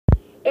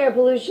Air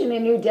pollution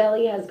in New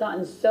Delhi has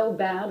gotten so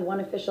bad,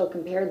 one official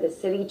compared the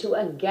city to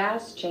a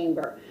gas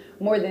chamber.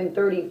 More than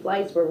 30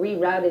 flights were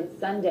rerouted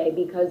Sunday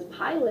because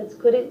pilots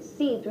couldn't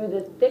see through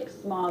the thick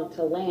smog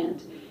to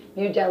land.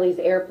 New Delhi's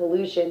air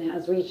pollution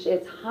has reached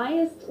its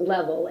highest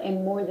level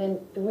in more than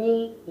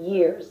 3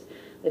 years.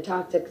 The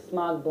toxic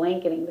smog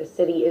blanketing the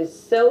city is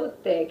so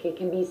thick it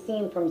can be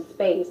seen from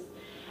space.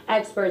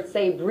 Experts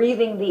say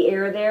breathing the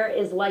air there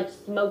is like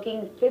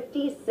smoking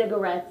 50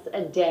 cigarettes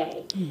a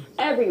day.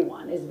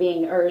 Everyone is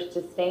being urged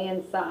to stay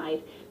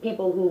inside.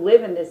 People who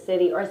live in the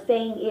city are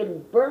saying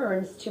it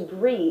burns to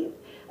breathe.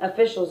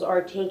 Officials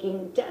are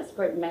taking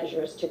desperate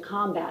measures to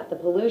combat the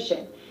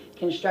pollution.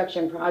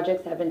 Construction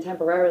projects have been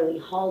temporarily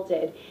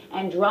halted,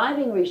 and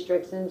driving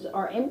restrictions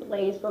are in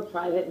place for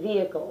private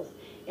vehicles.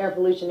 Air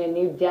pollution in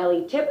New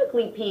Delhi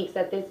typically peaks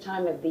at this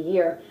time of the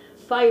year.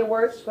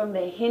 Fireworks from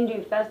the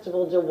Hindu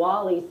festival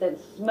Diwali sent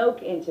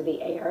smoke into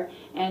the air,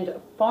 and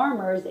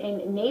farmers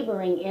in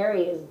neighboring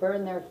areas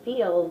burn their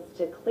fields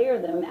to clear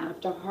them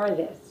after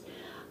harvest.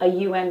 A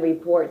UN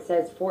report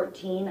says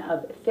 14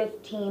 of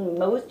 15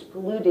 most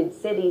polluted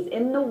cities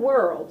in the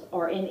world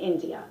are in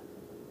India.